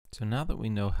So now that we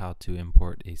know how to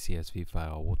import a CSV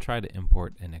file, we'll try to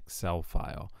import an Excel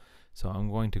file. So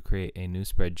I'm going to create a new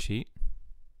spreadsheet.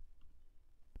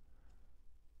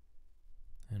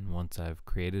 And once I've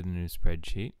created a new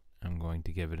spreadsheet, I'm going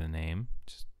to give it a name.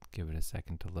 Just give it a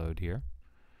second to load here.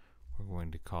 We're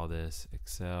going to call this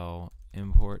Excel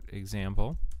import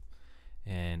example.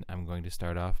 And I'm going to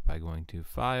start off by going to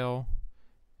File,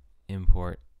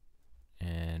 Import,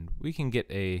 and we can get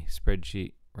a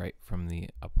spreadsheet right from the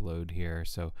upload here.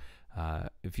 So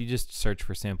if you just search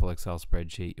for sample Excel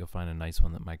spreadsheet, you'll find a nice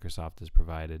one that Microsoft has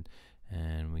provided,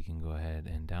 and we can go ahead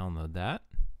and download that,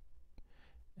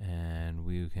 and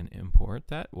we can import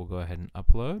that. We'll go ahead and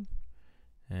upload,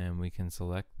 and we can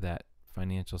select that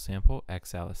financial sample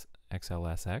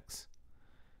XLSX.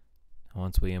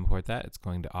 Once we import that, it's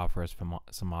going to offer us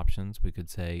some options. We could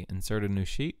say insert a new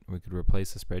sheet, we could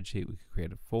replace a spreadsheet, we could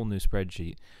create a full new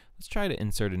spreadsheet. Let's try to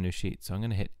insert a new sheet. So I'm going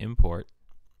to hit import,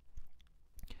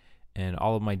 and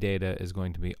all of my data is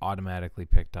going to be automatically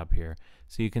picked up here.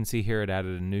 So you can see here it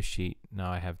added a new sheet.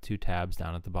 Now I have two tabs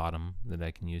down at the bottom that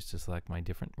I can use to select my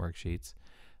different worksheets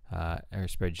or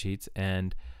spreadsheets,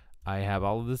 and I have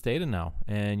all of this data now.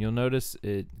 And you'll notice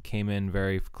it came in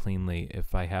very cleanly.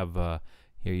 If I have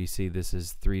here you see this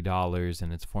is $3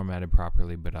 and it's formatted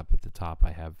properly, but up at the top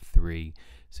I have 3.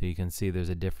 So you can see there's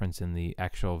a difference in the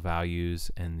actual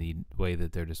values and the way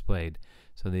that they're displayed.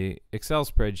 So the Excel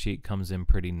spreadsheet comes in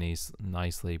pretty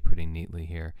nicely, pretty neatly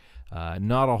here.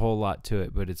 Not a whole lot to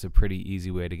it, but it's a pretty easy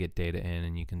way to get data in.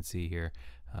 And you can see here,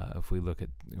 if we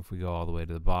go all the way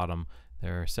to the bottom,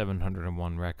 there are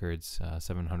 701 records,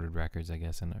 700 records, I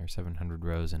guess, or 700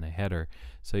 rows in a header.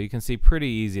 So you can see pretty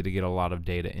easy to get a lot of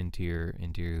data into your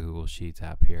Google Sheets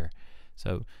app here.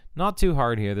 So not too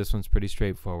hard here. This one's pretty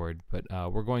straightforward, but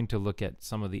we're going to look at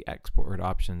some of the export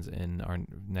options in our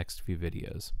next few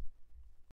videos.